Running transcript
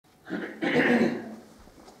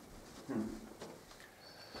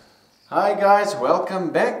Hi guys, welcome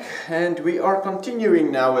back, and we are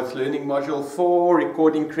continuing now with learning module 4,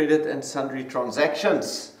 recording credit and sundry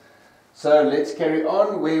transactions. So let's carry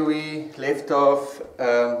on where we left off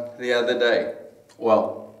the other day.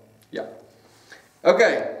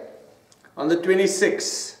 Okay, on the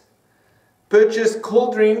 26th, purchased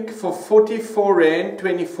cold drink for 44 Rand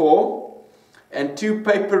 24 and 2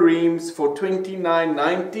 paper reams for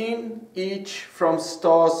 29.19 each from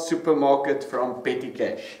Star's Supermarket from petty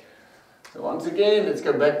cash. So once again, let's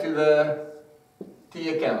go back to the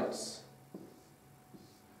T accounts.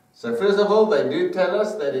 So first of all, they do tell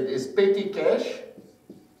us that it is petty cash,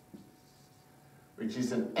 which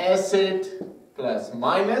is an asset plus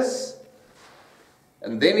minus.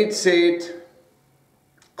 And then it said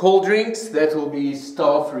cold drinks, that will be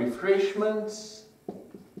staff refreshments,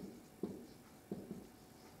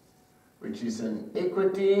 which is an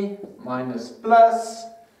equity minus plus.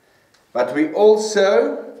 But we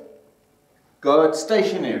also got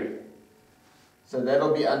stationery, so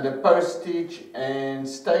that'll be under postage and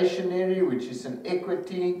stationery, which is an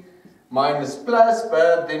equity minus plus.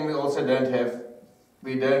 But then we also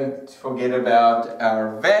don't forget about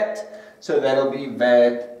our VAT, so that'll be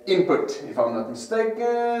VAT input, if I'm not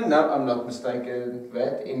mistaken. No, I'm not mistaken.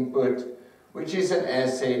 VAT input, which is an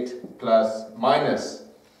asset plus minus.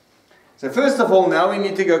 So first of all, now we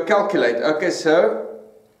need to go calculate. Okay, so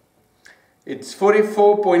it's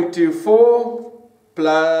 44.24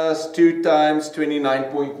 plus 2 times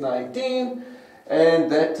 29.19, and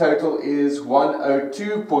that total is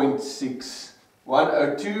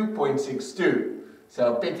 102.62.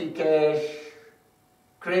 So petty cash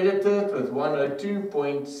credited with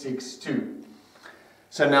 102.62.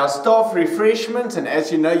 So now staff refreshments, and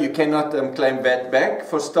as you know, you cannot claim VAT back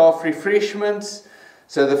for staff refreshments.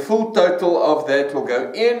 So the full total of that will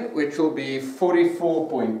go in, which will be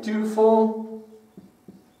 44.24.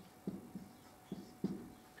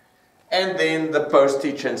 And then the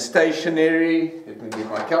postage and stationery, let me get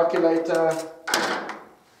my calculator,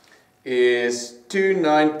 is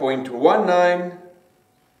 29.19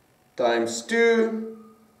 times 2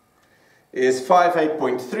 is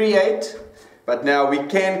 58.38. But now we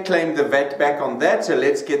can claim the VAT back on that, so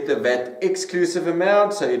let's get the VAT exclusive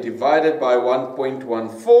amount. So you divide it by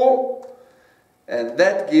 1.14, and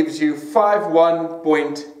that gives you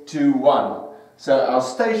 51.21. So our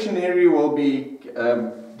stationery will be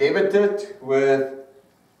debited with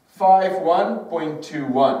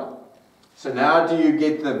 51.21. So now do you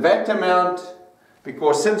get the VAT amount?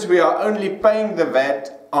 Because since we are only paying the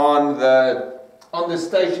VAT on the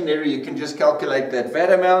stationery, you can just calculate that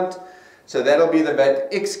VAT amount. So that'll be the VAT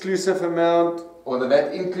exclusive amount, or the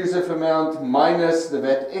VAT inclusive amount minus the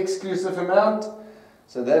VAT exclusive amount.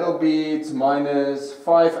 So that'll be, it's minus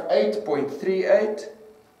 58.38.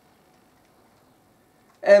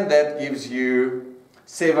 And that gives you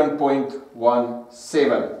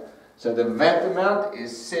 7.17. So the VAT amount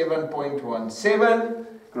is 7.17.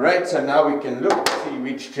 Great, so now we can look, see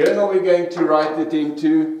which journal we're going to write it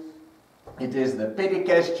into. It is the petty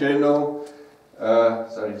cash journal.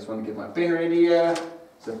 Sorry, I just want to get my pen ready here.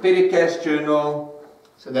 It's the petty cash journal.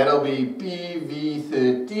 So that'll be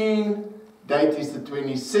PV13. Date is the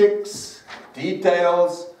 26th.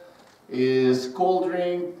 Details is cold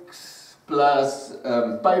drinks plus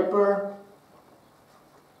paper.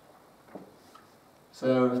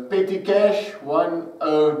 So petty cash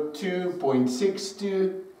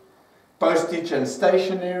 102.62. Postage and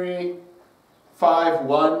stationery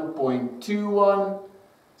 51.21.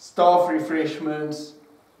 Staff refreshments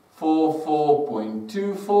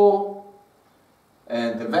 44.24,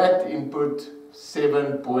 and the VAT input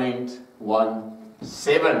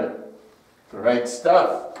 7.17. Great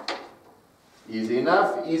stuff. Easy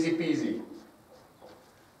enough, easy peasy.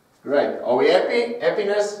 Great. Are we happy?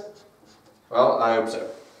 Happiness? Well, I hope so.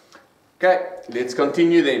 Okay, let's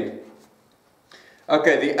continue then.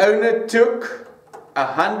 Okay, the owner took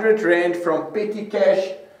 100 Rand from petty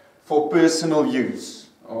cash for personal use.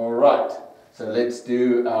 Alright, so let's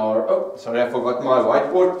do our, oh, sorry, I forgot my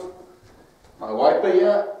whiteboard, my wiper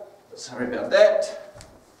here, sorry about that.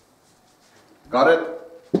 Got it?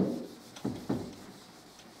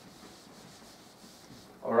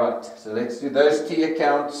 Alright, so let's do those T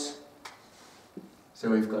accounts. So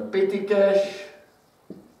we've got petty cash,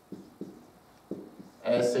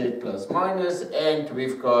 asset plus minus, and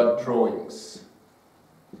we've got drawings.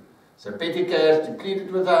 So petty cash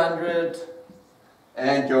depleted with 100.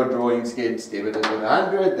 And your drawings get debited with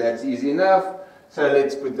 100. That's easy enough. So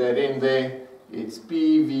let's put that in there. It's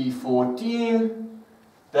PV14.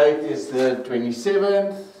 Date is the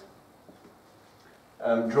 27th.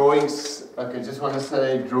 Drawings, okay, just want to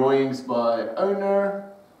say drawings by owner.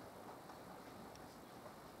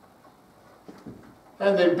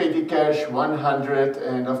 And then petty cash 100,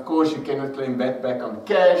 and of course you cannot claim that back on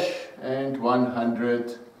cash, and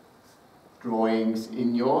 100 drawings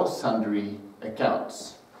in your sundry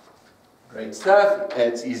accounts. Great stuff,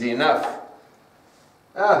 it's easy enough.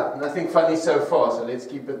 Nothing funny so far, so let's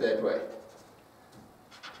keep it that way.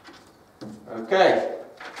 Okay.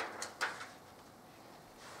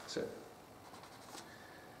 So,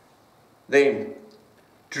 then,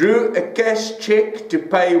 drew a cash check to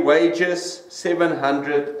pay wages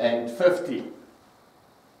 750.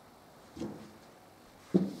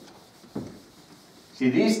 See,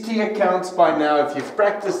 these T accounts by now, if you've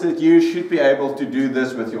practiced it, you should be able to do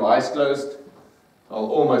this with your eyes closed, or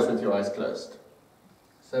almost with your eyes closed.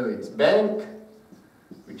 So it's bank,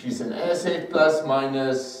 which is an asset plus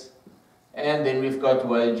minus, and then we've got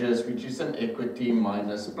wages, which is an equity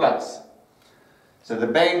minus plus. So the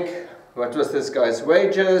bank, what was this guy's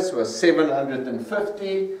wages? Was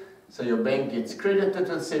 750. So your bank gets credited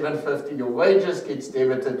with 750, your wages gets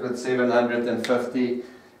debited with 750,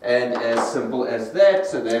 and as simple as that.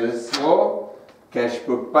 So that is your cash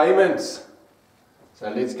book payments. So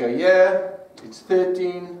let's go here. It's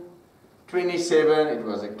 1327. It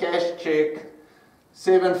was a cash check,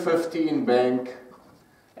 750 in bank,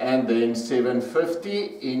 and then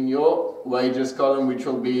 750 in your wages column, which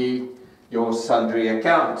will be your sundry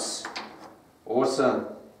accounts. Awesome.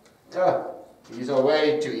 These are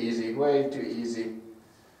way too easy, way too easy.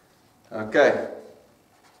 Okay.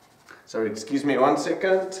 Sorry, excuse me 1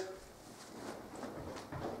 second.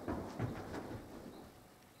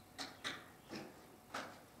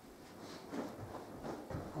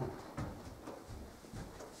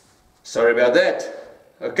 Sorry about that.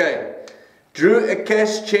 Okay. Drew a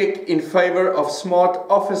cash check in favor of Smart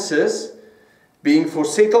Offices, being for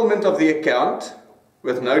settlement of the account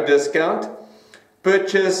with no discount,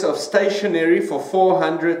 purchase of stationery for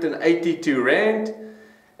 482 Rand,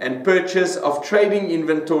 and purchase of trading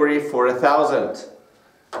inventory for 1,000.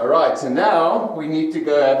 Alright, so now we need to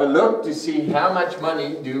go have a look to see how much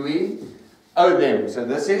money do we owe them. So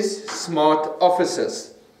this is Smart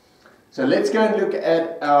Offices. So let's go and look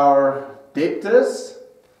at our debtors.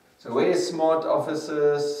 So where is Smart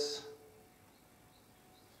Offices?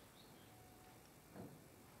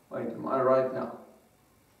 Wait, am I right now?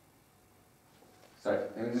 Sorry,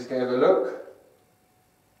 let me just go have a look.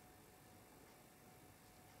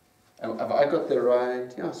 Have I got the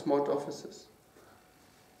right? Yeah, Smart Offices.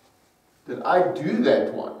 Did I do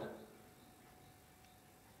that one?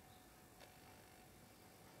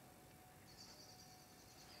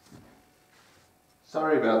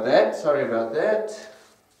 Sorry about that, sorry about that.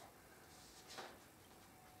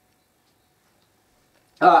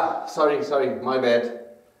 Sorry, my bad.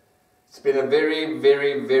 It's been a very,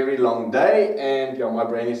 very, very long day, and yeah, my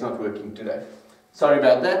brain is not working today. Sorry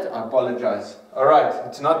about that, I apologize. Alright,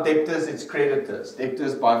 it's not debtors, it's creditors.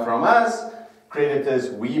 Debtors buy from us, creditors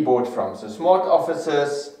we bought from. So Smart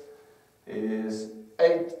Offices is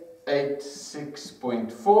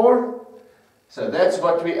 886.4. So that's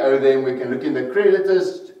what we owe them. We can look in the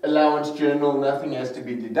creditors allowance journal, nothing has to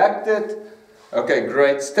be deducted. Okay,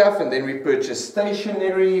 great stuff. And then we purchase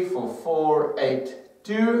stationery for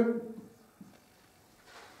 482.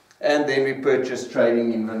 And then we purchase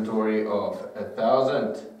trading inventory of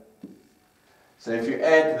 1,000. So if you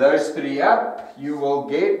add those three up, you will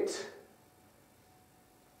get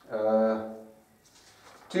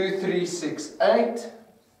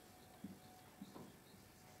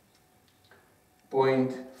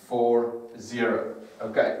 2368.40.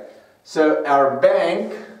 Okay, so our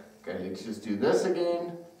bank, okay, let's just do this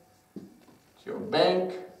again. It's your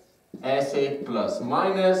bank, asset plus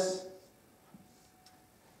minus.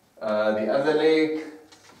 The other leg,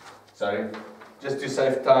 sorry, just to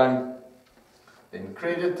save time, then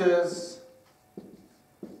creditors,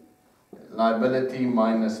 liability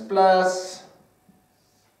minus plus,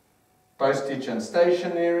 postage and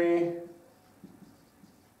stationery,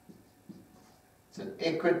 it's an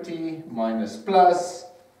equity minus plus,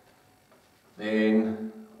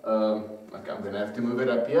 then, okay, I'm going to have to move it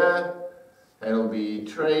up here, that'll be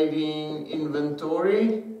trading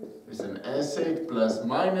inventory. Is an asset plus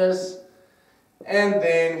minus, and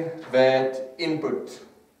then that input.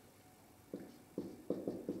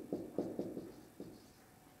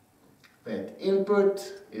 That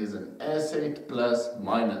input is an asset plus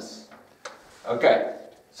minus. Okay,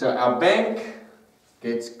 so our bank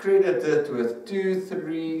gets credited with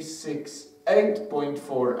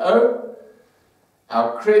 2368.40.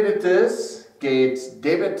 Our creditors gets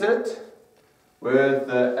debited with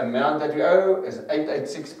the amount that we owe is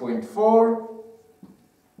 886.4.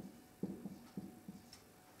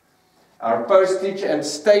 Our postage and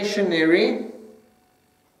stationery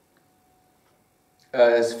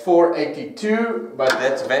is 482, but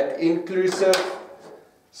that's VAT inclusive.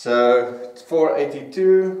 So it's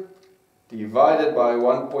 482 divided by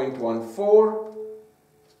 1.14,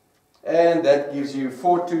 and that gives you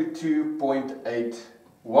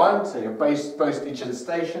 422.81. So your postage and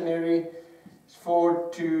stationery is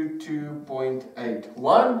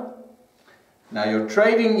 422.81. Now your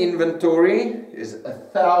trading inventory is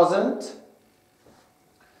 1,000.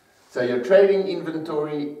 So your trading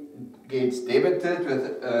inventory gets debited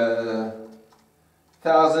with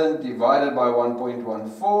 1,000 divided by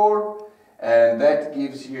 1.14, and that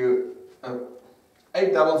gives you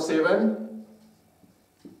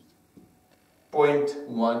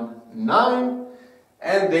 877.19,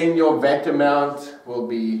 and then your VAT amount will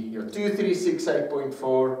be your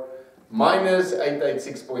 2368.4 minus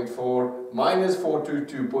 886.4 minus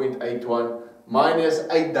 422.81 minus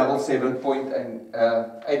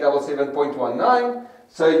 877.19.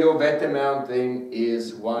 So your VAT amount then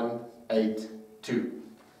is 182.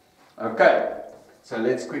 Okay, so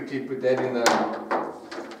let's quickly put that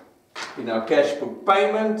in our cash book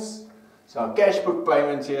payments. So our cash book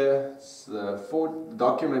payments here, the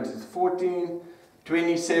document is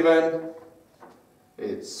 1427.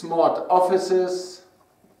 It's smart offices.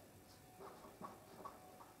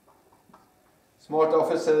 Smart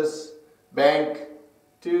offices, bank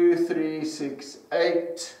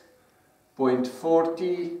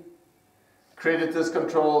 2368.40, creditors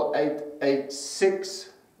control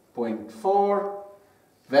 886.4,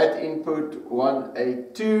 VAT input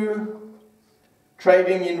 182,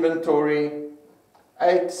 trading inventory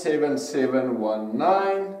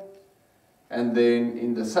 87719, and then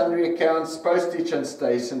in the sundry accounts, postage and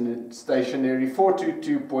stationery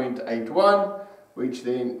 422.81, which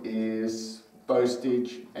then is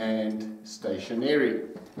postage and stationery.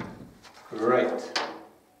 Great.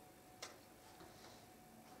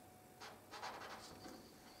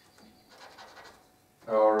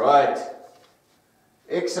 All right.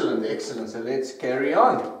 Excellent, excellent. So let's carry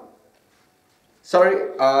on.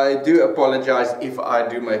 Sorry, I do apologize if I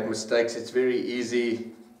do make mistakes. It's very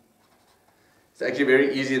easy. It's actually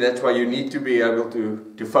very easy. That's why you need to be able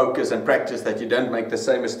to focus and practice, that you don't make the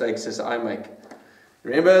same mistakes as I make.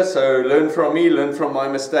 Remember, so learn from me, learn from my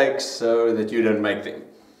mistakes so that you don't make them.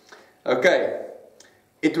 Okay,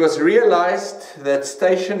 it was realized that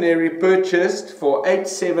stationery purchased for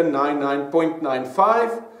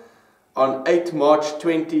 8799.95 on 8 March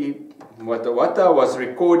 20 was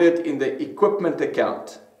recorded in the equipment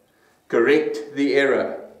account. Correct the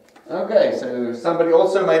error. Okay, so somebody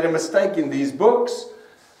also made a mistake in these books.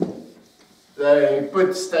 They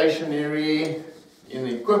put stationery in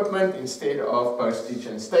the equipment instead of postage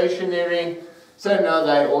and stationery. So now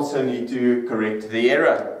they also need to correct the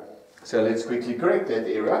error. So let's quickly correct that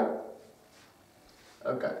error.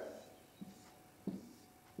 Okay.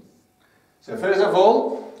 So first of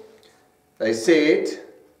all, they said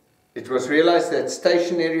it was realized that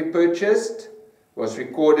stationery purchased was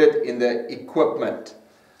recorded in the equipment.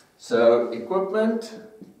 So equipment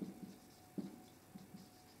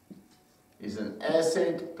is an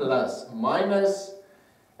asset plus minus,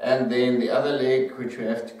 and then the other leg which we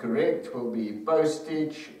have to correct will be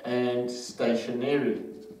postage and stationery.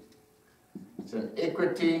 It's an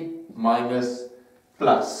equity minus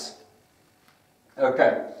plus.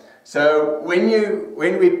 Okay, so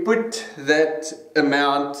when we put that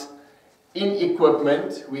amount in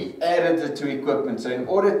equipment, we added it to equipment. So in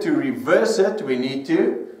order to reverse it, we need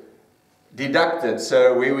to deduct it.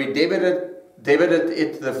 So where we debited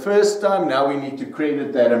it the first time, now we need to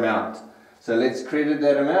credit that amount. So let's credit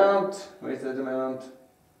that amount. Where's that amount?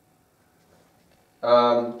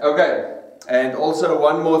 Okay, and also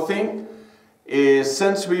one more thing is,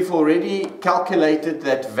 since we've already calculated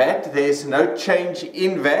that VAT, there's no change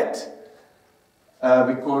in VAT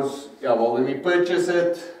because when we purchase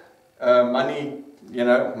it, money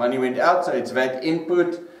went out, so it's VAT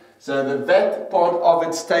input. So the VAT part of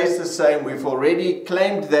it stays the same. We've already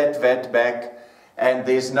claimed that VAT back, and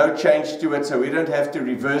there's no change to it, so we don't have to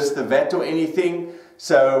reverse the VAT or anything.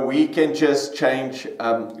 So we can just change,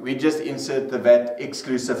 we just insert the VAT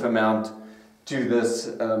exclusive amount to this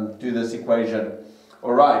equation.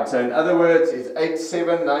 All right, so in other words, it's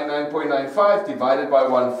 8799.95 divided by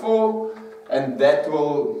 14, and that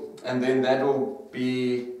will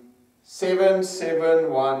be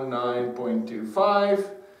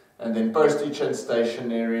 7719.25, and then postage and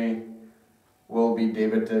stationery will be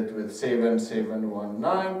debited with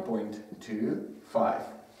 7719.25.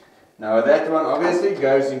 Now that one obviously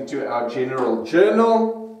goes into our general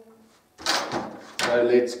journal. So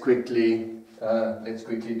let's quickly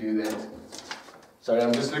do that. Sorry,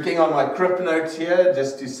 I'm just looking on my crib notes here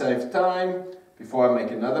just to save time, before I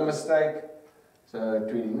make another mistake. So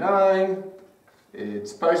 29,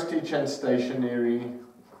 it's postage and stationery.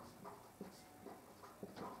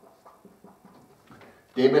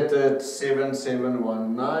 Debited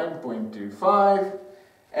 7719.25,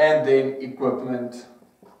 and then equipment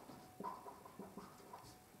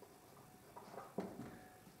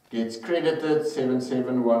gets credited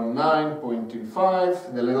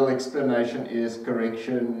 7719.25. The little explanation is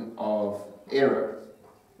correction of error.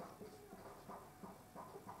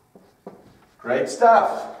 Great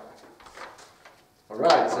stuff.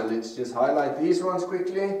 Alright, so let's just highlight these ones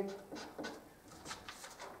quickly.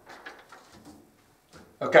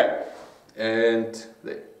 Okay, and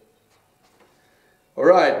there.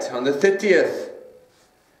 Alright, on the 30th,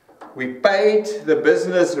 we paid the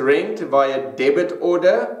business rent via debit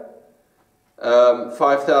order,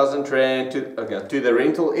 5,000 Rand to the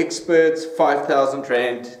rental experts, 5,000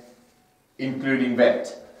 Rand including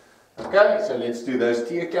VAT. Okay, so let's do those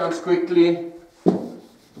T accounts quickly.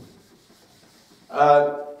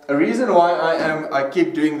 A reason why I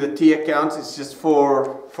keep doing the T accounts is just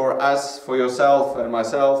for us, for yourself and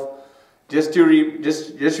myself, just to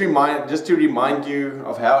remind you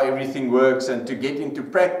of how everything works and to get into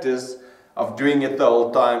practice of doing it the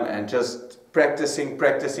whole time and just practicing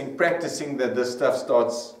that this stuff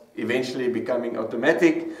starts eventually becoming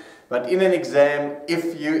automatic. But in an exam,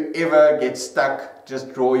 if you ever get stuck,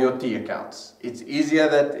 just draw your T accounts. It's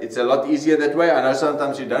a lot easier that way. I know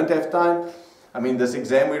sometimes you don't have time. I mean, this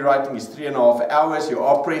exam we're writing is 3.5 hours. You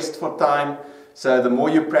are pressed for time. So the more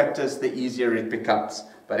you practice, the easier it becomes.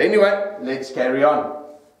 But anyway, let's carry on.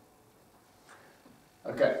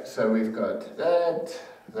 Okay, so we've got that,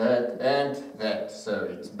 and that. So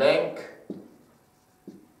it's bank.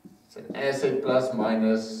 It's an asset plus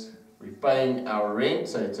minus. We're paying our rent,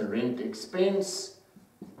 so it's a rent expense.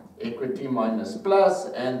 Equity minus plus,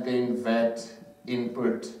 and then VAT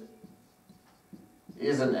input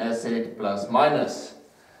is an asset plus minus.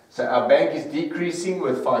 So our bank is decreasing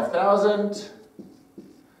with 5,000.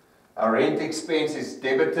 Our rent expense is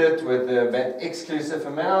debited with the VAT exclusive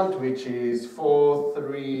amount, which is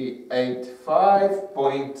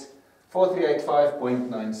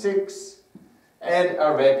 4385.96, and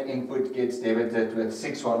our VAT input gets debited with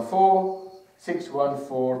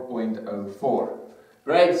 614.04.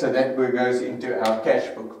 Great, so that goes into our cash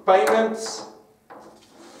book payments.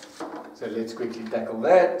 So let's quickly tackle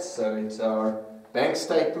that. So it's our bank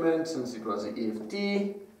statement, since it was an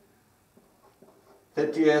EFT.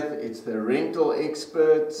 30th, it's the rental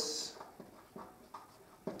experts.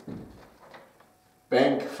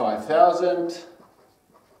 Bank 5,000.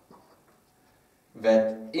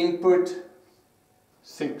 VAT input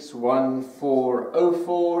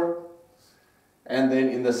 61404. And then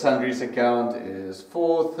in the sundries account is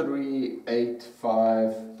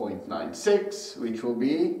 4385.96, which will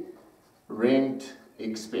be rent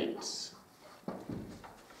expense.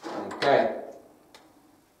 Okay.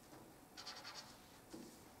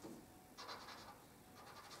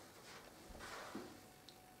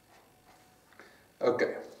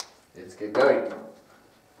 Okay, let's get going.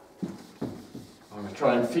 I'm going to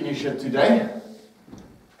try and finish it today.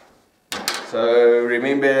 So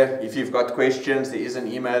remember, if you've got questions, there is an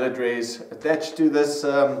email address attached to this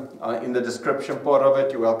in the description part of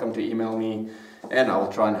it. You're welcome to email me and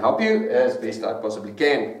I'll try and help you as best I possibly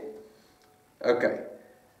can. Okay.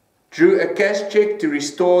 Drew a cash check to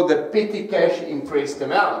restore the petty cash impressed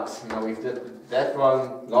amount. Now we did that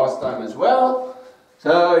one last time as well.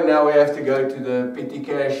 So now we have to go to the petty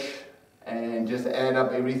cash and just add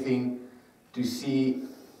up everything to see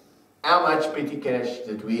how much petty cash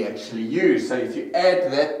did we actually use. So if you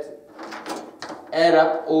add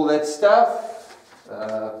up all that stuff,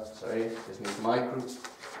 sorry, just need micro.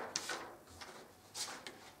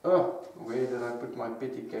 Oh, where did I put my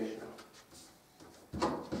petty cash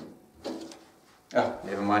now? Oh,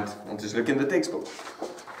 never mind, I'll just look in the textbook.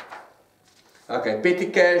 Okay, petty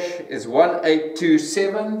cash is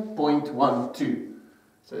 1827.12.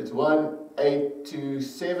 So it's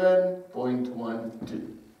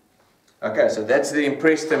 1827.12. Okay, so that's the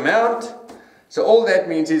impressed amount. So all that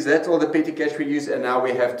means is that's all the petty cash we use, and now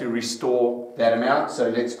we have to restore that amount. So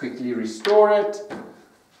let's quickly restore it.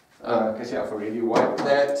 Because I've already wiped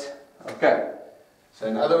that. Okay, so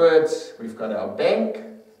in other words, we've got our bank,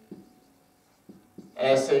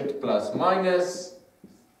 asset plus minus,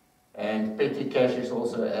 and petty cash is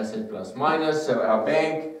also asset plus minus. So our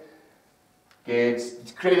bank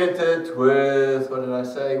gets credited with, what did I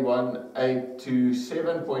say,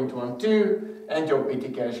 1827.12, and your petty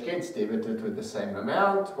cash gets debited with the same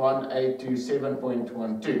amount,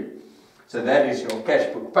 1827.12. So that is your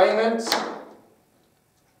cash book payments.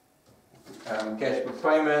 cash book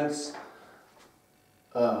payments.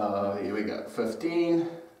 Here we go, 15,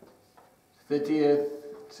 30th,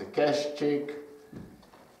 it's a cash check.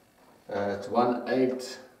 It's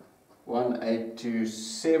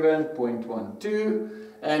 1827.12,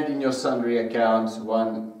 and in your sundry accounts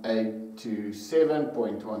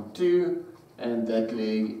 1827.12, and that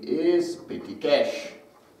leg is petty cash.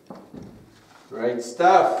 Great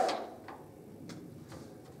stuff.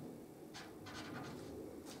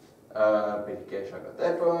 Petty cash, I got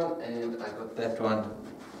that one, and I got that one,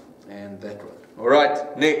 and that one.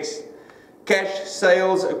 Alright, next. Cash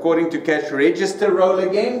sales according to cash register roll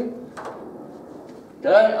again.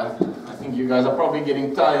 Okay, I think you guys are probably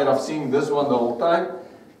getting tired of seeing this one the whole time,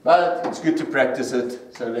 but it's good to practice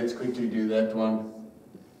it, so let's quickly do that one.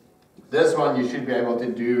 This one you should be able to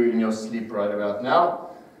do in your sleep right about now,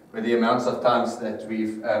 with the amounts of times that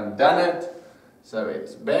we've done it. So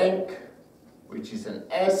it's bank, which is an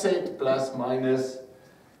asset, plus minus,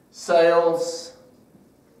 sales,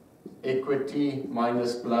 equity,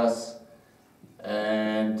 minus plus,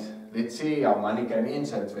 and let's see how money came in,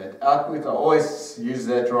 so it's that output. I always use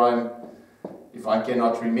that rhyme if I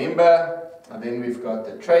cannot remember. And then we've got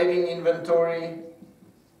the trading inventory,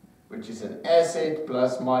 which is an asset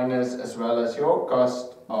plus minus, as well as your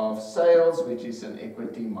cost of sales, which is an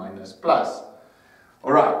equity minus plus.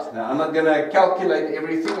 Alright, now I'm not going to calculate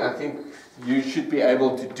everything. I think you should be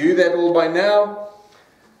able to do that all by now.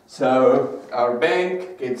 So our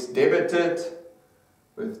bank gets debited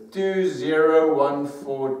with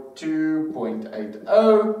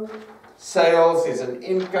 20142.80. Sales is an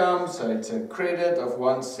income, so it's a credit of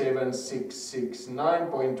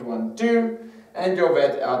 17669.12, and your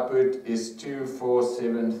VAT output is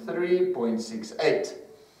 2473.68.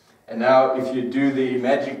 And now if you do the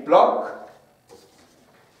magic block,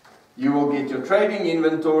 you will get your trading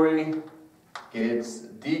inventory gets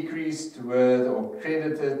decreased with, or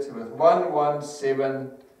credited with,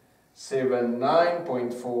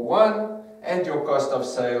 11779.41, and your cost of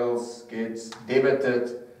sales gets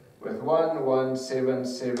debited with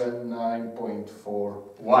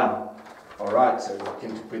 11779.41. Alright, so we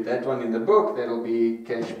can put that one in the book. That'll be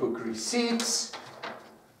cash book receipts.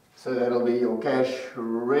 So that'll be your cash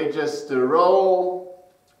register roll,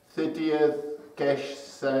 30th cash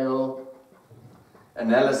sale,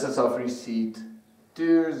 analysis of receipt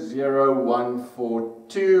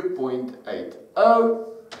 20142.80.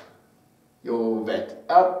 Your VAT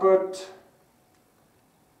output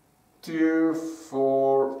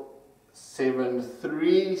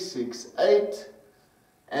 247368,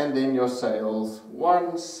 and then your sales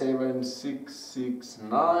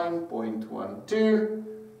 17669.12,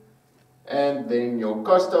 and then your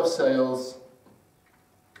cost of sales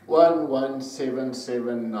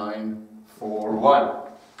 1177941.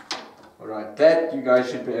 Alright, that you guys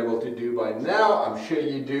should be able to do by now. I'm sure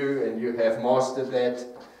you do, and you have mastered that.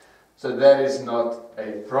 So that is not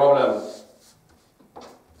a problem.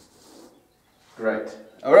 Great.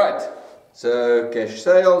 Alright, so cash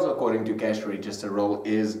sales according to cash register roll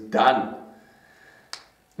is done.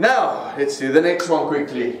 Now, let's do the next one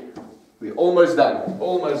quickly. We're almost done.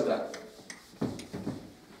 Almost done.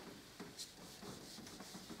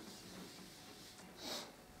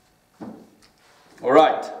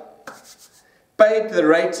 Alright. Paid the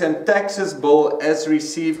rates and taxes bill as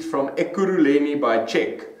received from Ekurhuleni by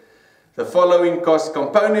check. The following cost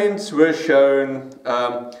components were shown.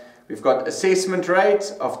 We've got assessment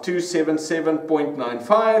rates of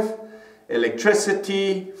 277.95,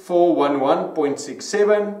 electricity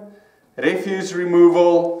 411.67, refuse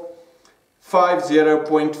removal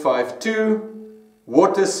 50.52,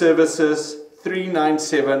 water services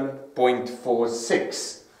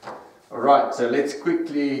 397.46. Alright, so let's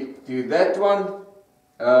quickly do that one.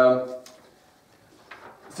 So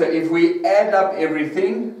if we add up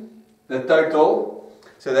everything, the total,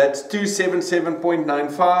 so that's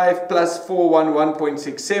 277.95 plus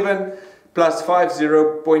 411.67 plus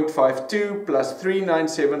 50.52 plus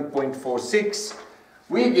 397.46,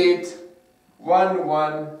 we get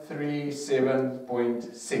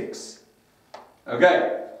 1137.6.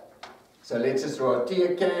 Okay, so let's just draw T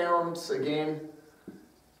accounts again.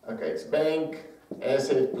 Okay, it's bank,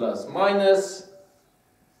 asset plus minus.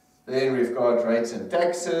 Then we've got rates and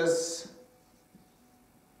taxes.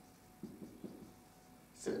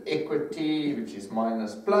 It's an equity, which is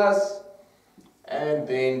minus plus. And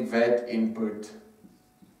then VAT input,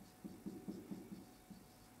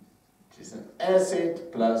 which is an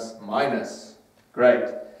asset plus minus.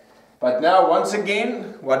 Great. But now, once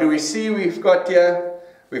again, what do we see we've got here?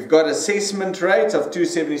 We've got assessment rates of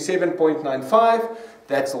 277.95.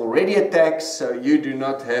 That's already a tax, so you do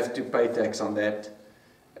not have to pay tax on that.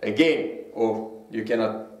 again, or you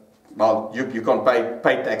cannot, well, you can't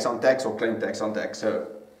pay tax on tax or claim tax on tax, so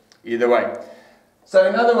either way. So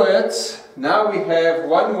in other words, now we have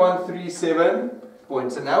 1137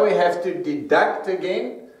 points, so now we have to deduct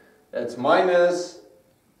again, that's minus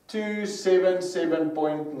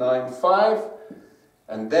 277.95,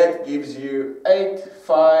 and that gives you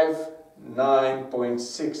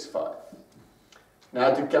 859.65.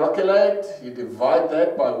 Now to calculate, you divide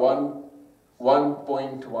that by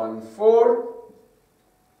 1.14,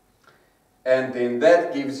 and then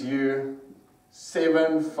that gives you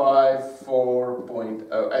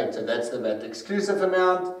 754.08. So that's the VAT exclusive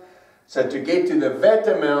amount. So to get to the VAT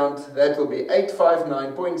amount, that will be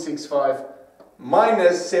 859.65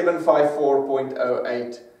 minus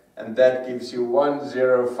 754.08, and that gives you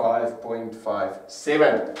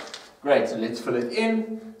 105.57. Great, so let's fill it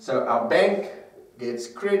in. So our bank gets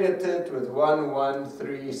credited with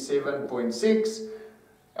 1137.6.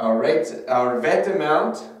 Our VAT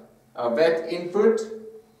amount, our VAT input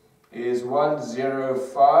is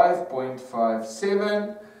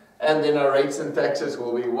 105.57, and then our rates and taxes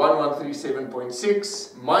will be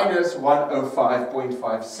 1137.6 minus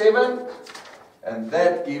 105.57, and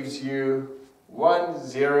that gives you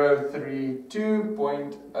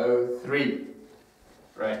 1032.03.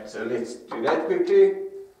 Right, so let's do that quickly.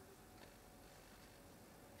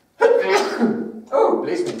 Oh,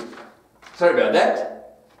 bless me. Sorry about that.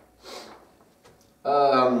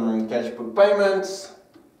 Cash book payments,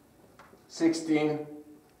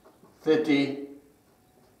 1630.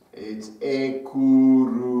 It's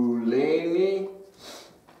Ekuruleni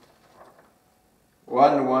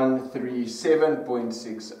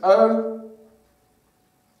 1137.60.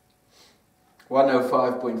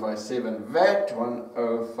 105.57 VAT,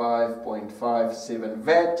 105.57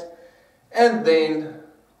 VAT, and then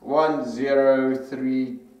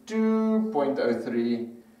 1032.03,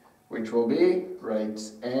 which will be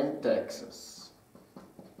rates and taxes.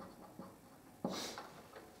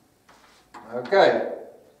 Okay,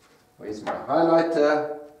 where's my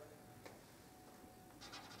highlighter?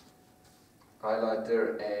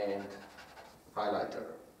 Highlighter and highlighter.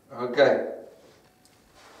 Okay.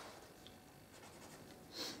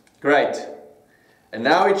 Great. And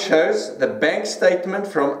now it shows the bank statement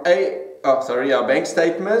from our bank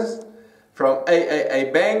statements from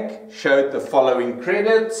AAA Bank showed the following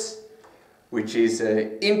credits, which is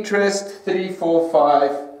interest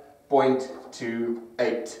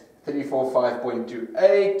 345.28.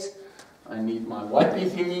 345.28. I need my wipey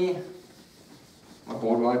thingy, my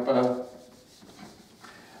board wiper.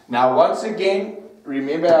 Now once again,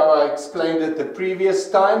 remember how I explained it the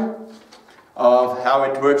previous time of how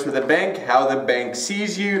it works with the bank, how the bank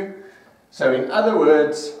sees you. So in other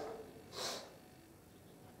words,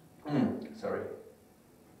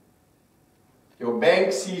 your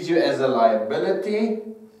bank sees you as a liability,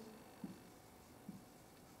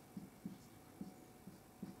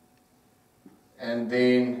 and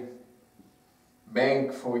then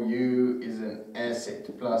bank for you is an asset,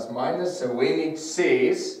 plus minus. So when it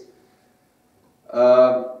says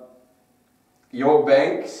your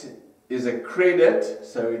bank is a credit,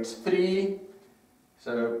 so it's 3,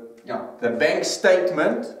 so yeah, the bank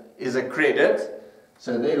statement is a credit,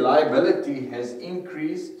 so their liability has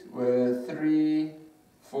increased with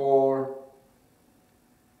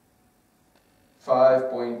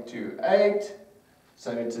 345.28,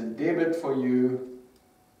 so it's a debit for you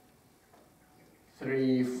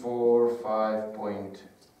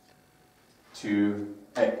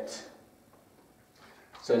 345.28.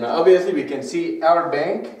 So now obviously we can see our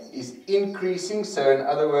bank is increasing, so in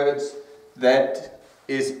other words that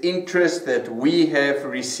is interest that we have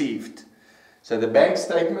received. So the bank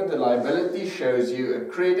statement, the liability shows you a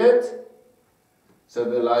credit, so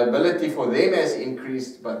the liability for them has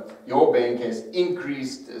increased, but your bank has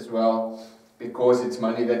increased as well because it's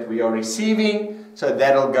money that we are receiving, so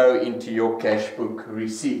that'll go into your cash book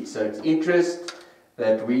receipt. So it's interest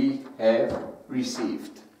that we have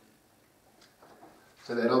received.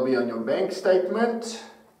 So that'll be on your bank statement.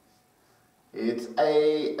 It's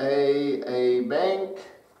AAA Bank.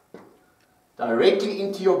 Directly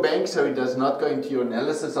into your bank, so it does not go into your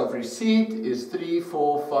analysis of receipt, is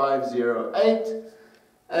 34508.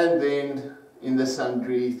 And then in the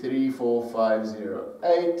sundry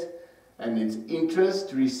 34508. And it's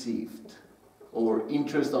interest received or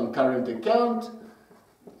interest on current account.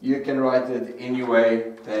 You can write it any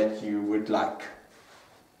way that you would like.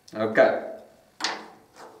 Okay.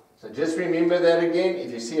 So just remember that again.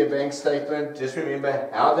 If you see a bank statement, just remember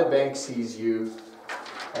how the bank sees you.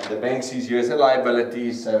 And the bank sees you as a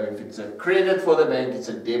liability. So if it's a credit for the bank, it's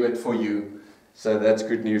a debit for you. So that's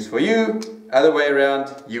good news for you. Other way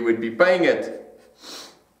around, you would be paying it.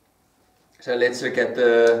 So let's look at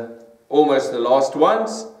almost the last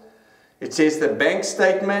ones. It says the bank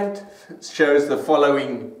statement shows the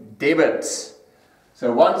following debits.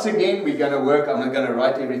 So once again, we're going to work, I'm not going to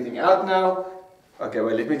write everything out now. Okay,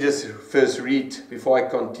 well, let me just first read before I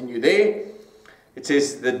continue there. It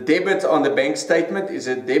says the debit on the bank statement is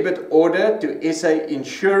a debit order to SA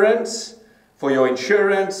Insurance for your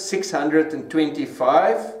insurance,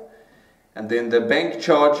 625. And then the bank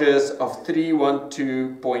charges of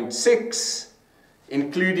 312.6,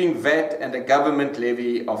 including VAT and a government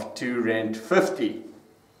levy of R2.50.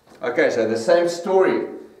 Okay, so the same story.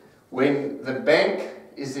 When the bank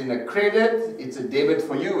is in a credit, it's a debit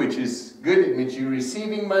for you, which is good. It means you're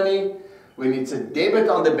receiving money. When it's a debit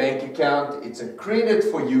on the bank account, it's a credit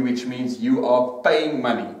for you, which means you are paying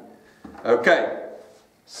money. Okay,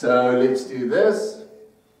 so let's do this.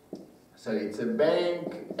 So it's a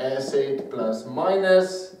bank asset plus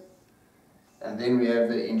minus, and then we have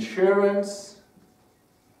the insurance,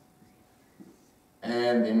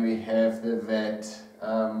 and then we have the VAT,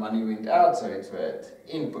 money went out, so it's VAT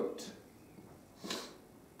input.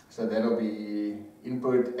 So that'll be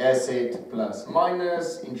input asset plus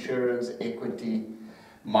minus, insurance equity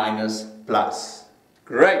minus plus.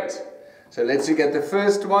 Great. So let's look at the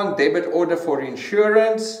first one, debit order for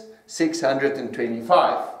insurance,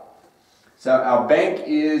 625. So our bank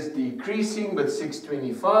is decreasing with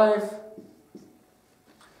 625.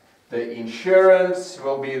 The insurance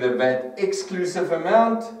will be the VAT exclusive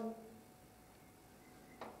amount.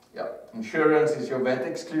 Yeah, insurance is your VAT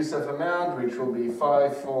exclusive amount, which will be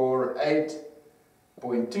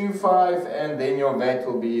 548.25, and then your VAT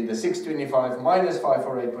will be the 625 minus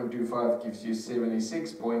 548.25 gives you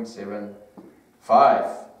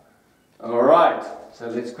 76.75. All right, so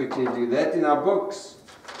let's quickly do that in our books.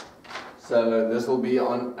 So this will be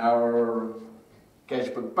on our cash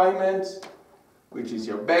book payments, which is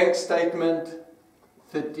your bank statement,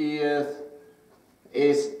 30th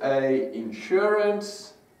SA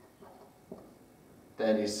Insurance,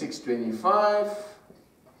 that is 625,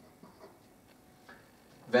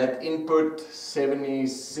 VAT input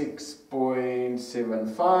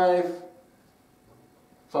 76.75,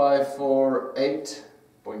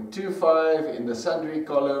 548.25 in the sundry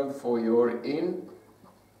column for your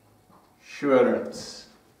insurance.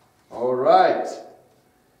 All right.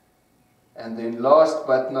 And then last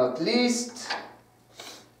but not least,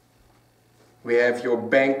 we have your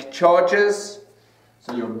bank charges.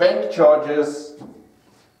 So your bank charges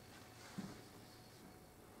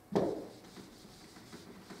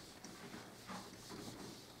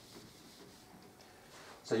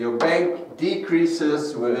your bank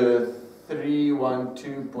decreases with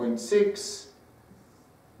 312.6.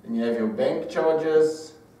 Then you have your bank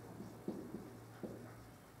charges.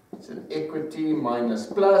 It's an equity minus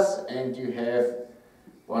plus, and you have,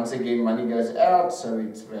 once again, money goes out, so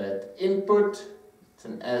it's that input. It's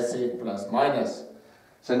an asset plus minus.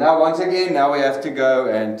 So now, once again, now we have to go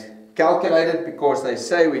and calculate it, because they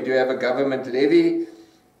say we do have a government levy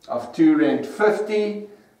of R2.50.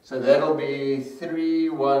 So that'll be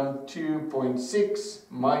 312.6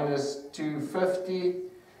 minus 250,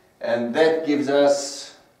 and that gives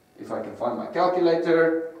us, if I can find my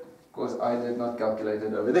calculator, of course I did not calculate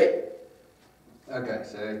it over there. Okay,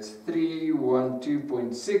 so it's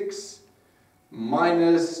 312.6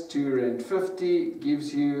 minus 250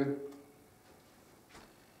 gives you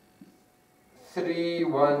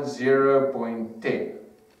 310.10.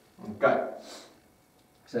 Okay,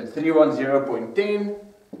 so 310.10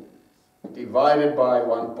 divided by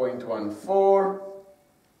 1.14,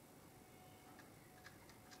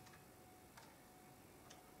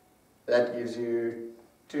 that gives you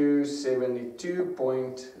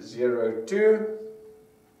 272.02.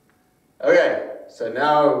 Okay, so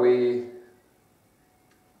now we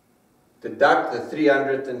deduct the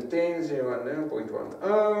 310,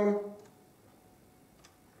 0.10,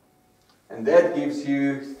 and that gives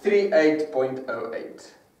you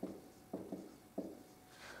 38.08.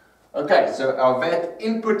 Okay, so our VAT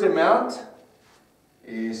input amount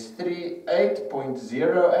is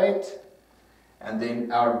 38.08, and then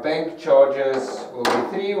our bank charges will be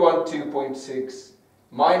 312.6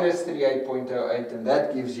 minus 38.08, and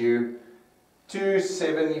that gives you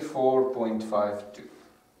 274.52.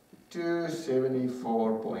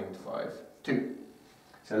 274.52.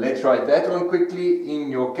 So let's write that one quickly in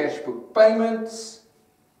your cash book payments.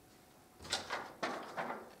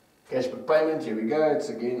 Cash book payment, here we go, it's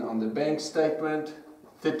again on the bank statement,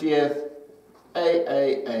 30th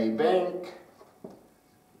AAA Bank,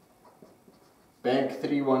 Bank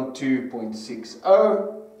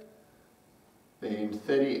 312.60, then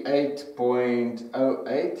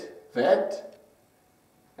 38.08 VAT,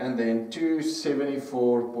 and then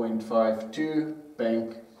 274.52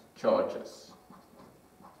 bank charges.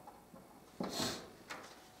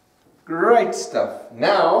 Great stuff.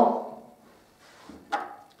 Now,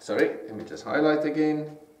 sorry, let me just highlight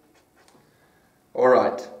again.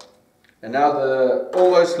 Alright, and now the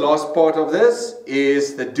almost last part of this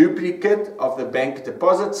is the duplicate of the bank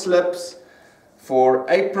deposit slips for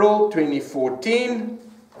April 2014.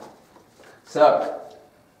 So,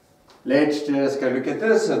 let's just go look at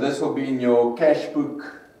this. So this will be in your cash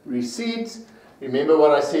book receipts. Remember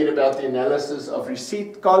what I said about the analysis of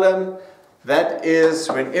receipt column? That is,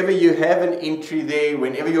 whenever you have an entry there,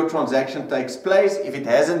 whenever your transaction takes place, if it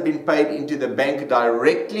hasn't been paid into the bank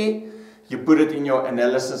directly, you put it in your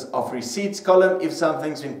analysis of receipts column. If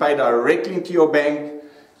something's been paid directly into your bank,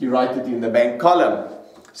 you write it in the bank column.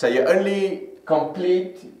 So you only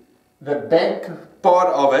complete the bank part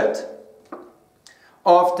of it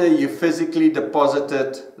after you physically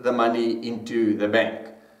deposited the money into the bank.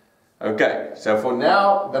 Okay, so for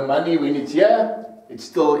now, the money, when it's here, it's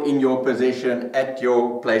still in your possession at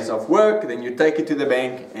your place of work. Then you take it to the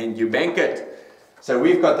bank and you bank it. So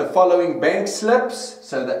we've got the following bank slips.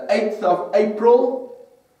 So the 8th of April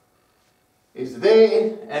is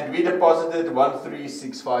there, and we deposited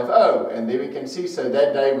 13650. And there we can see, so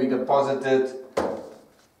that day we deposited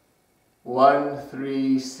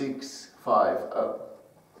 13650.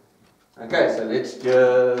 Okay, so let's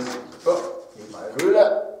just, get my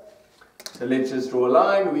ruler. So let's just draw a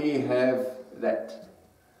line. We have that.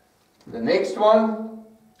 The next one,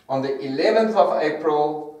 on the 11th of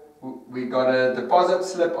April, we got a deposit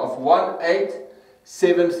slip of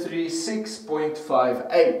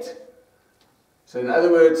 18736.58. So in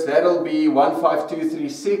other words, that'll be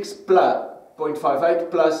 15236 plus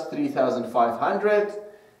 0.58 plus 3500,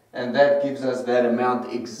 and that gives us that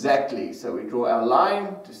amount exactly. So we draw our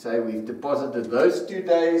line to say we've deposited those 2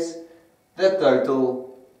 days. The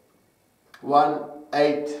total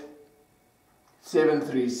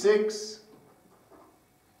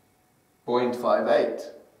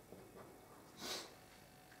 18736.58.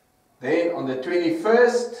 Then on the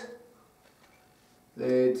 21st,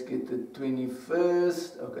 let's get the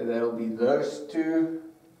 21st. Okay, that'll be those two.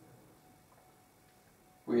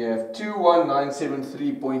 We have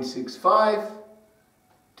 21973.65,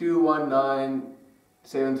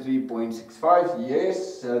 21973.65.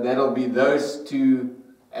 Yes, so that'll be those two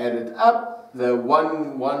added up. The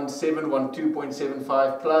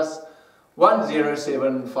 11712.75 plus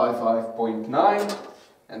 10755.9,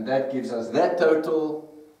 and that gives us that total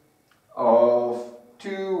of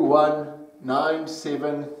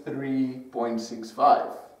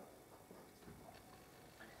 21973.65.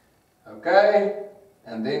 Okay,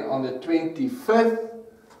 and then on the 25th,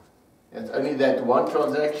 it's only that one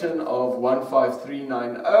transaction of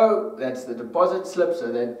 15390. That's the deposit slip.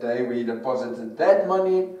 So that day we deposited that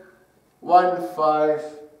money,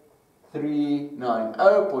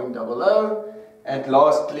 15390.00. And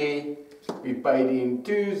lastly, we paid in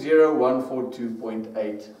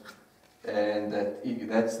 20142.8. And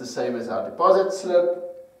that's the same as our deposit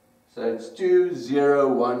slip. So it's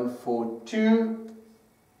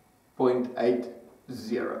 20142.80.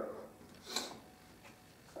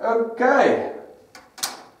 Okay.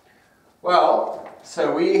 Well,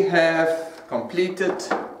 so we have completed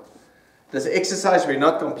this exercise. We're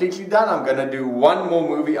not completely done. I'm going to do one more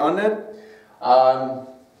movie on it. Well,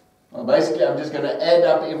 basically, I'm just going to add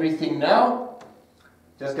up everything now.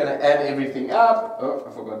 Just going to add everything up. Oh,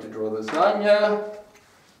 I forgot to draw this line here.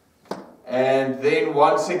 And then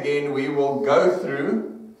once again, we will go through.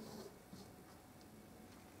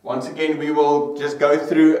 Once again, we will just go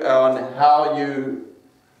through on how you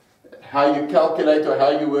calculate or how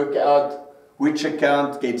you work out which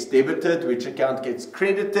account gets debited, which account gets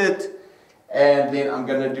credited. And then I'm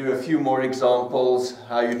going to do a few more examples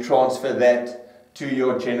how you transfer that to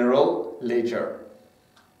your general ledger.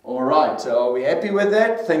 Alright, so are we happy with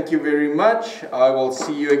that? Thank you very much. I will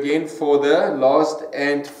see you again for the last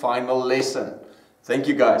and final lesson. Thank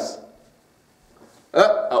you guys.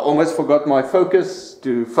 I almost forgot my focus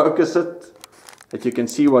to focus it, that you can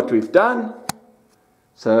see what we've done.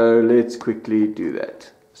 So let's quickly do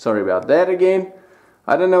that. Sorry about that again.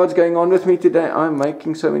 I don't know what's going on with me today. I'm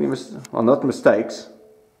making so many mistakes. Well, not mistakes.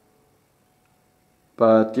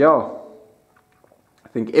 But yeah, I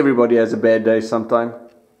think everybody has a bad day sometime.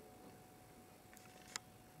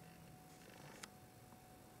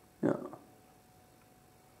 Yeah.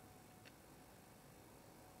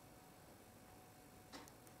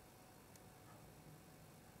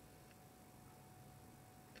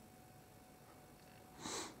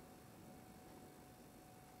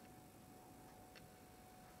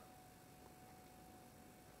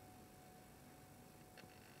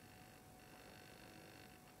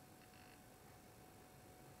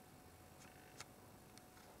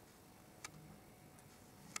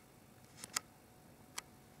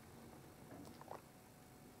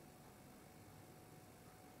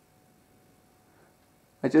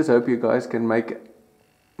 I just hope you guys can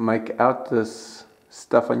make out this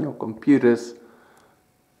stuff on your computers.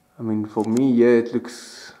 I mean, for me here it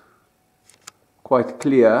looks quite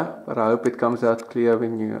clear, but I hope it comes out clear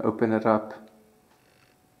when you open it up.